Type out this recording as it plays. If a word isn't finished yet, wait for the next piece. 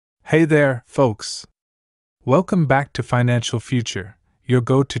Hey there, folks! Welcome back to Financial Future, your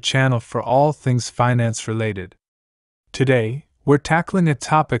go-to channel for all things finance related. Today, we're tackling a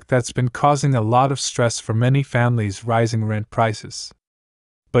topic that's been causing a lot of stress for many families: rising rent prices.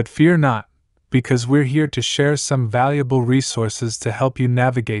 But fear not, because we're here to share some valuable resources to help you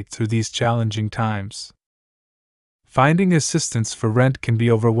navigate through these challenging times. Finding assistance for rent can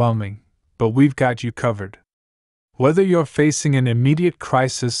be overwhelming, but we've got you covered. Whether you're facing an immediate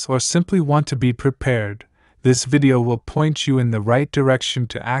crisis or simply want to be prepared, this video will point you in the right direction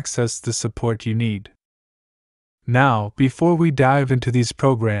to access the support you need. Now, before we dive into these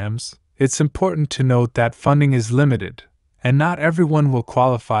programs, it's important to note that funding is limited, and not everyone will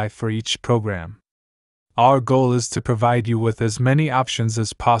qualify for each program. Our goal is to provide you with as many options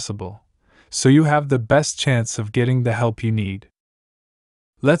as possible, so you have the best chance of getting the help you need.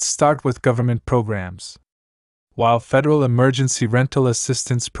 Let's start with government programs. While federal emergency rental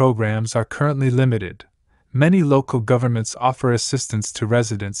assistance programs are currently limited, many local governments offer assistance to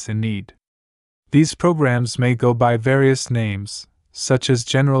residents in need. These programs may go by various names, such as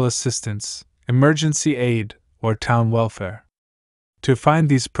general assistance, emergency aid, or town welfare. To find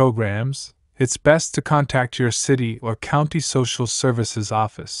these programs, it's best to contact your city or county social services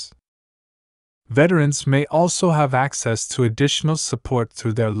office. Veterans may also have access to additional support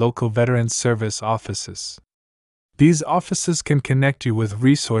through their local Veterans Service offices. These offices can connect you with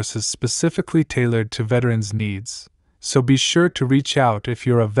resources specifically tailored to veterans' needs, so be sure to reach out if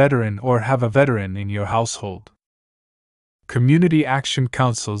you're a veteran or have a veteran in your household. Community action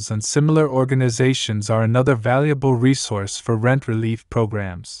councils and similar organizations are another valuable resource for rent relief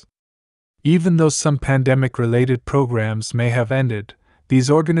programs. Even though some pandemic-related programs may have ended,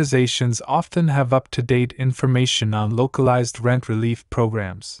 these organizations often have up-to-date information on localized rent relief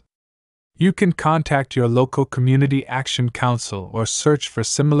programs. You can contact your local community action council or search for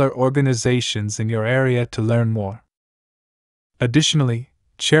similar organizations in your area to learn more. Additionally,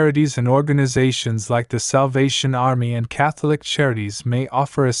 charities and organizations like the Salvation Army and Catholic Charities may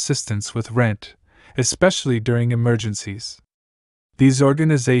offer assistance with rent, especially during emergencies. These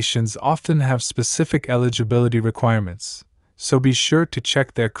organizations often have specific eligibility requirements, so be sure to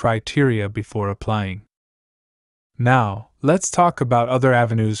check their criteria before applying. Now, let's talk about other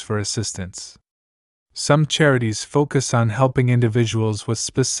avenues for assistance. Some charities focus on helping individuals with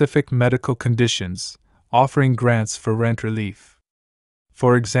specific medical conditions, offering grants for rent relief.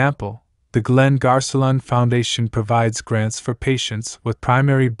 For example, the Glenn Garcelon Foundation provides grants for patients with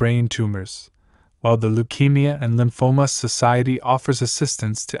primary brain tumors, while the Leukemia and Lymphoma Society offers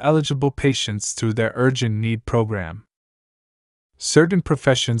assistance to eligible patients through their Urgent Need program. Certain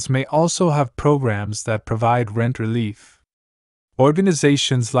professions may also have programs that provide rent relief.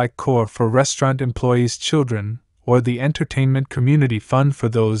 Organizations like CORE for Restaurant Employees' Children or the Entertainment Community Fund for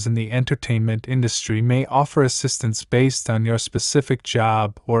those in the entertainment industry may offer assistance based on your specific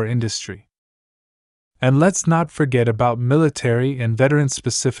job or industry. And let's not forget about military and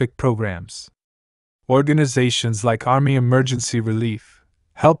veteran-specific programs. Organizations like Army Emergency Relief,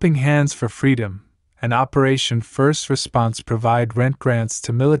 Helping Hands for Freedom, and Operation First Response provide rent grants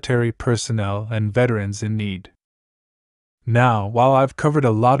to military personnel and veterans in need. Now, while I've covered a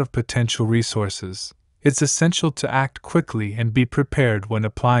lot of potential resources, it's essential to act quickly and be prepared when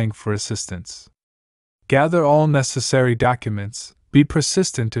applying for assistance. Gather all necessary documents, be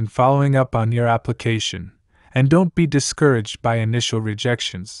persistent in following up on your application, and don't be discouraged by initial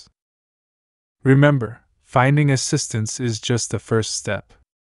rejections. Remember, finding assistance is just the first step.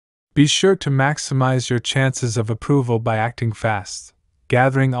 Be sure to maximize your chances of approval by acting fast,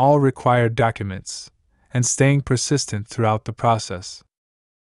 gathering all required documents, and staying persistent throughout the process.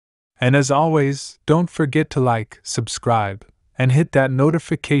 And as always, don't forget to like, subscribe, and hit that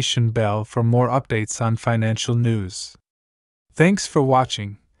notification bell for more updates on financial news. Thanks for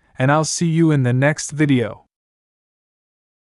watching, and I'll see you in the next video.